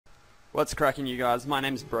What's cracking, you guys? My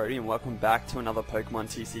name's Brodie and welcome back to another Pokemon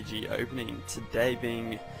TCG opening. Today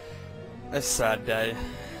being a sad day.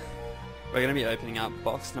 We're going to be opening up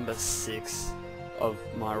box number 6 of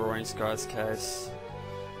my Roaring Skies case.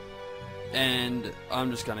 And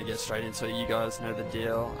I'm just going to get straight into it. You guys know the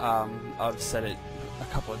deal. I've said it a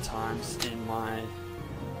couple of times in my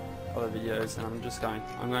other videos, and I'm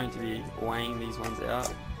going to be weighing these ones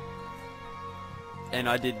out. And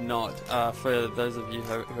I did not, for those of you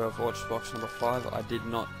who have watched box number 5, I did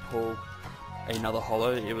not pull another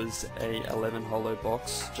holo. It was a 11 holo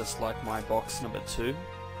box, just like my box number 2.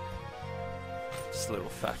 Just a little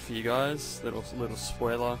fact for you guys, little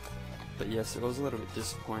spoiler. But yes, it was a little bit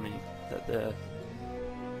disappointing that they're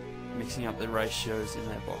mixing up the ratios in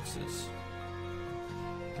their boxes.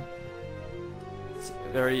 It's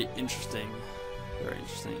very interesting, very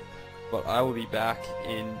interesting. But I will be back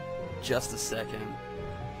in just a second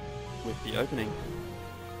with the opening.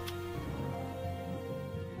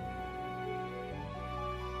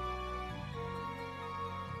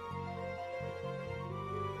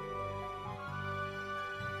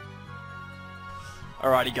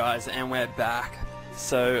 Alrighty guys, and we're back.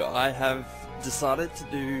 So I have decided to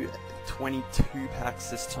do 22 packs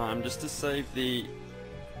this time, just to save the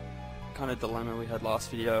kind of dilemma we had last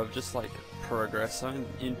video of just like progress. So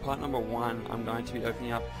in part number 1, I'm going to be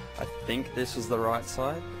opening up, I think this was the right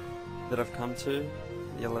side that I've come to,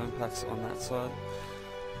 the 11 packs on that side.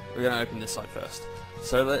 We're going to open this side first.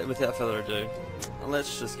 So without further ado,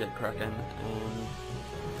 let's just get cracking. And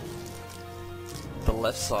the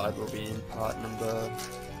left side will be in part number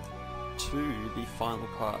 2, the final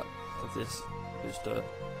part of this booster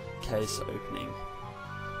case opening.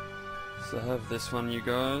 So I have this one, you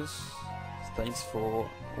guys. Thanks for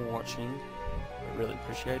watching. I really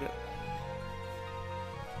appreciate it.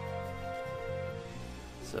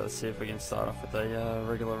 So let's see if we can start off with a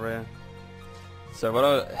regular rare. So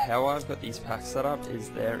how I've got these packs set up is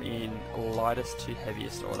they're in lightest to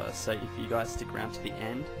heaviest order. So if you guys stick around to the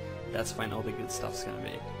end, that's when all the good stuff's going to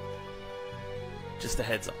be. Just a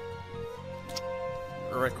heads up.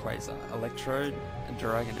 Rayquaza, Electrode,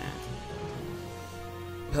 Dragonair,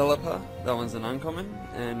 Pelipper, that one's an uncommon,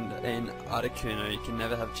 and an Articuno. You can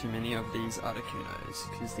never have too many of these Articunos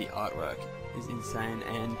because the artwork is insane,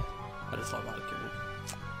 and I just love Articuno.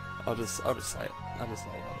 I'll just say it. I just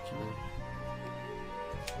love Articuno.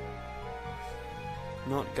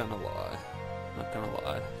 Not gonna lie.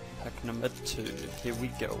 Pack number 2. Here we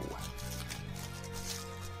go.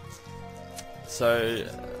 So,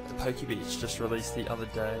 Pokebeach just released the other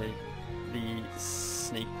day the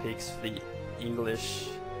sneak peeks for the English.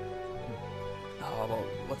 Oh, well,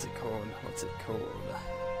 what's it called?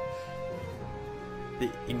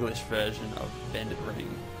 The English version of Bandit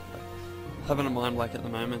Ring. Having a mind blank at the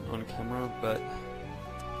moment on camera, but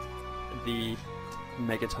the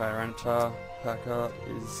Mega Tyranitar pack art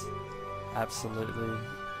is absolutely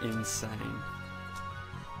insane.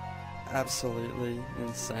 Absolutely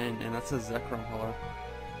insane, and that's a Zekrom holo.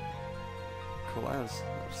 Cool as.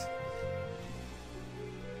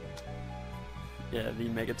 Yeah, the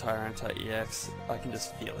Mega Tyranitar EX, I can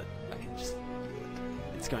just feel it.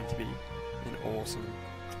 It's going to be an awesome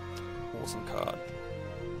card.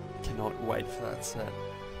 Cannot wait for that set.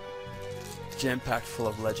 Gem packed full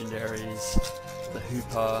of legendaries. The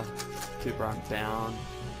Hooper Unbound.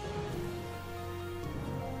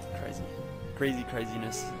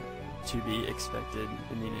 Craziness to be expected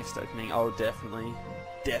in the next opening. I'll definitely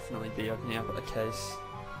be opening up a case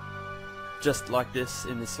just like this,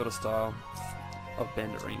 in this sort of style of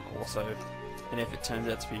Bandit Ring also, and if it turns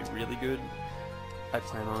out to be really good, I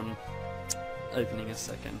plan on opening a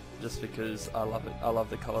second, just because I love it. I love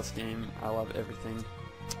the color scheme, I love everything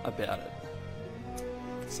about it.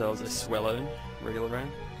 So it was a Swellow, regular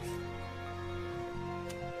rare.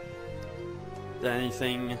 The only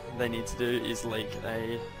thing they need to do is leak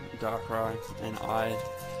a Darkrai, and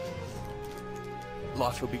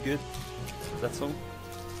life will be good. That's all.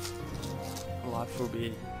 Life will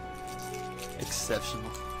be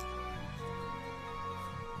exceptional.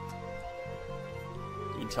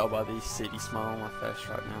 You can tell by the seedy smile on my face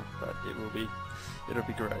right now, but it'll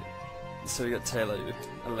be great. So we got Taylor,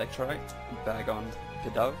 Electrike, Bagon,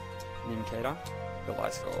 Pidove, Nincada,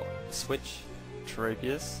 Gliscor, Switch,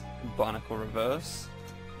 Tropius, Barnacle Reverse,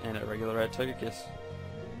 and a regular red Togekiss.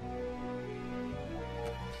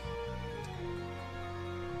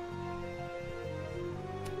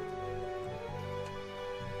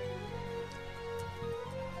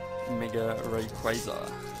 Mega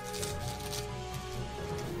Rayquaza.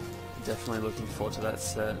 Definitely looking forward to that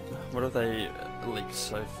set. What have they leaked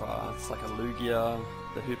so far? It's like a Lugia,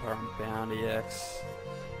 the Hooper Unbound EX,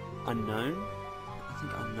 Unknown. I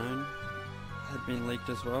think Unknown had been leaked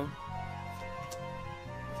as well.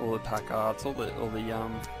 All the pack arts, all the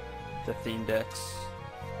theme decks,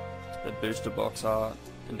 the booster box art,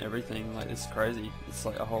 and everything. Like, it's crazy. It's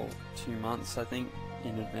like a whole 2 months, I think,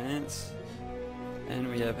 in advance. And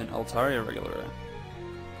we have an Altaria regular rare.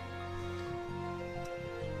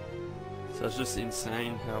 So it's just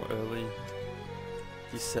insane how early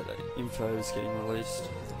this set info is getting released.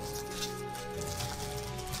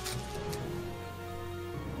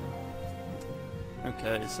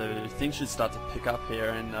 Okay, so things should start to pick up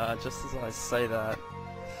here, and just as I say that,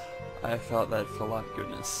 I felt that Falat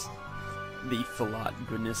goodness. The Falat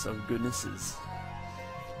goodness of goodnesses.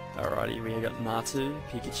 Alrighty, we got Natu,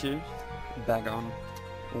 Pikachu, Bagon,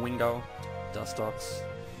 Wingull, Dustox,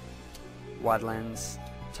 Wildlands,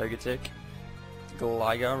 Togetic,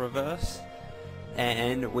 Gligar reverse,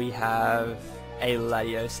 and we have a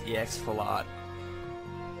Latios EX Falat.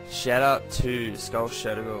 Shout out to Skull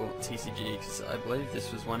Shadowgirl TCG, because I believe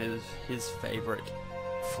this was one of his favourite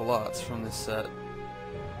Falats from this set.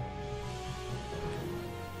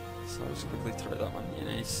 So I'll just quickly throw that one in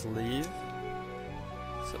a sleeve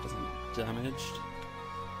so it doesn't get damaged.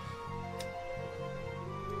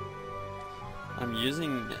 I'm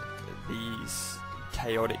using these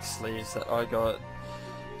chaotic sleeves that I got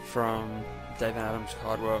from David Adams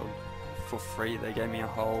Card World for free. They gave me a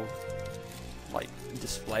whole like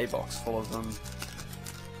display box full of them.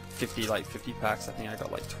 50 packs. I think I got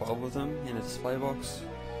like 12 of them in a display box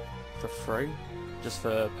for free, just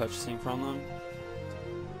for purchasing from them.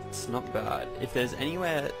 It's not bad. If there's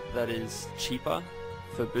anywhere that is cheaper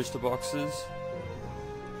for booster boxes,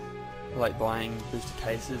 like buying booster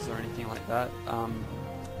cases or anything like that,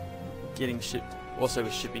 getting shipped, also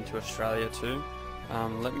with shipping to Australia too,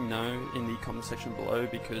 let me know in the comment section below,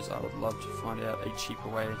 because I would love to find out a cheaper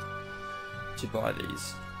way to buy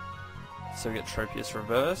these. So we get Tropius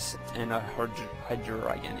reverse and a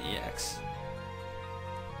Hydreigon EX.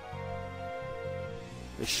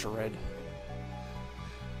 The Shred.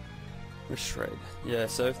 The Shred. Yeah,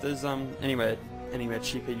 so if there's anywhere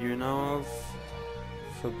cheaper you know of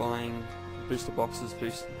for buying booster boxes,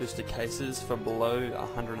 booster cases for below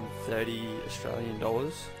 130 Australian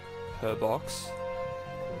dollars per box,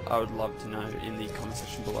 I would love to know in the comment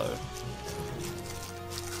section below.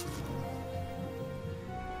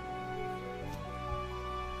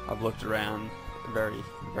 I've looked around very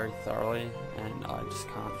thoroughly, and I just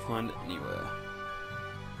can't find it anywhere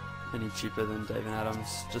any cheaper than David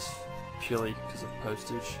Adams, just purely because of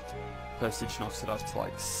postage. Postage knocks it up to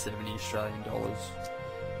like 70 Australian dollars,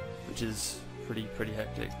 which is pretty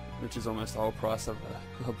hectic, which is almost the whole price of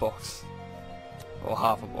a box, or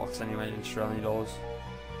half a box anyway in Australian dollars.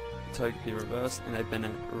 Togepi reverse, and they've been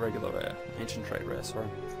a regular rare, ancient trait rare, sorry.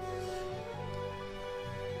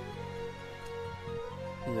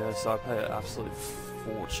 Yeah, so I pay an absolute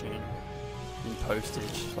fortune in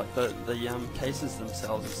postage. Like the cases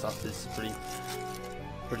themselves and stuff is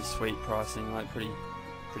pretty sweet pricing, like pretty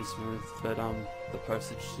smooth. But the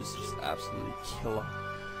postage is just absolutely killer.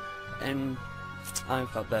 And I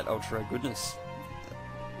felt that ultra rare goodness.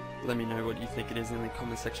 Let me know what you think it is in the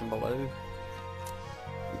comment section below.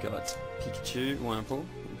 We got Pikachu, Wurmple,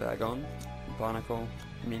 Bagon, Barnacle,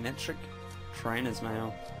 Minetric, Trainer's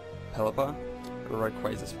Mail, Pelipper,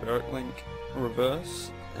 Rayquaza Spirit Link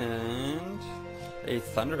reverse, and a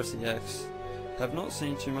Thundurus EX. Have not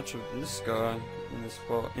seen too much of this guy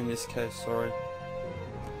in this case, sorry,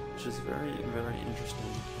 which is very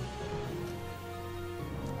interesting.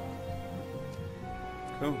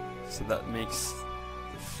 Cool. So that makes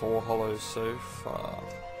 4 holos so far.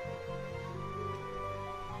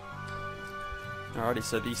 Alrighty,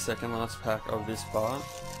 so the second last pack of this bar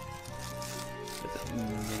with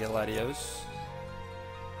Mega Latios.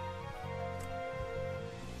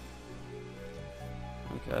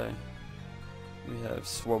 Okay, we have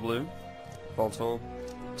Swablu, Voltorb,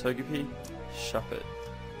 Togepi, Shuppet,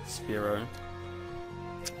 Spearow,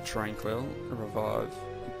 Tranquil, Revive,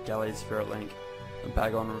 Gallade Spirit Link, a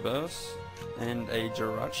Bagon reverse, and a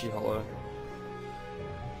Jirachi holo.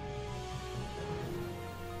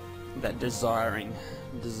 That desiring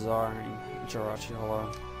Jirachi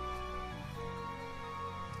holo.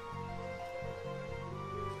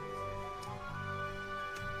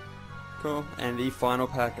 Cool, and the final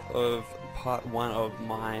pack of part 1 of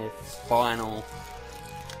my final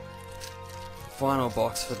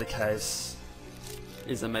box for the case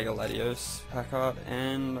is a Mega Latios pack art,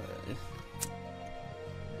 and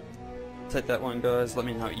take that one, guys. Let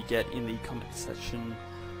me know what you get in the comment section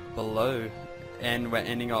below. And we're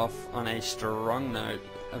ending off on a strong note,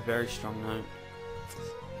 a very strong note.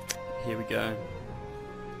 Here we go.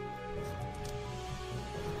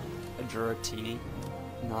 Dratini,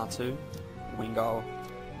 Natu, Wingull,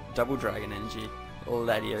 Double Dragon Energy,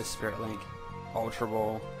 Latios Spirit Link, Ultra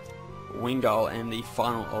Ball, Wingull, and the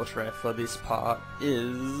final Ultra for this part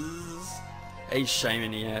is a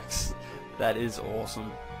Shaman EX. That is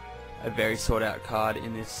awesome. A very sought out card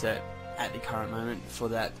in this set at the current moment for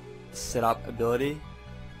that setup ability.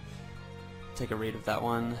 Take a read of that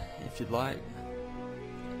one if you'd like.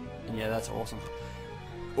 And yeah, that's awesome.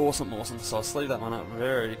 Awesome. So I'll sleeve that one up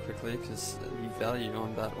very quickly because the value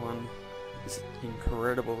on that one is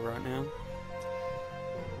incredible right now.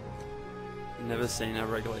 Never seen a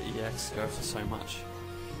regular EX go for so much.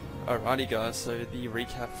 Alrighty guys, so the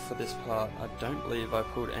recap for this part, I don't believe I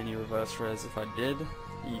pulled any reverse rares. If I did,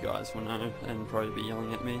 you guys will know and probably be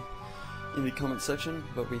yelling at me in the comment section,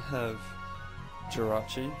 but we have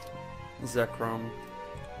Junichi, Zekrom,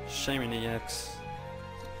 Shaman EX,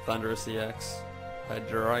 Thundurus EX, a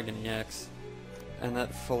Dragon EX, and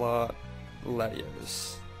that full art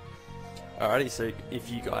Latios. Alrighty, so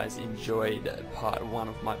if you guys enjoyed part 1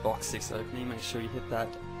 of my box 6 opening, make sure you hit that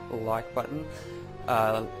like button.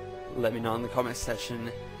 Let me know in the comment section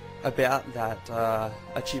about that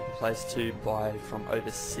a cheaper place to buy from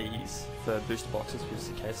overseas for booster boxes,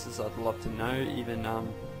 booster cases. I'd love to know. Even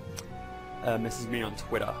message me on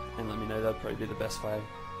Twitter and let me know. That'd probably be the best way.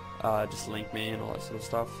 Just link me and all that sort of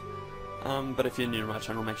stuff. But if you're new to my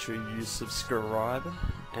channel, make sure you subscribe,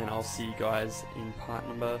 and I'll see you guys in part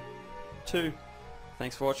number 2.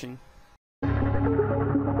 Thanks for watching.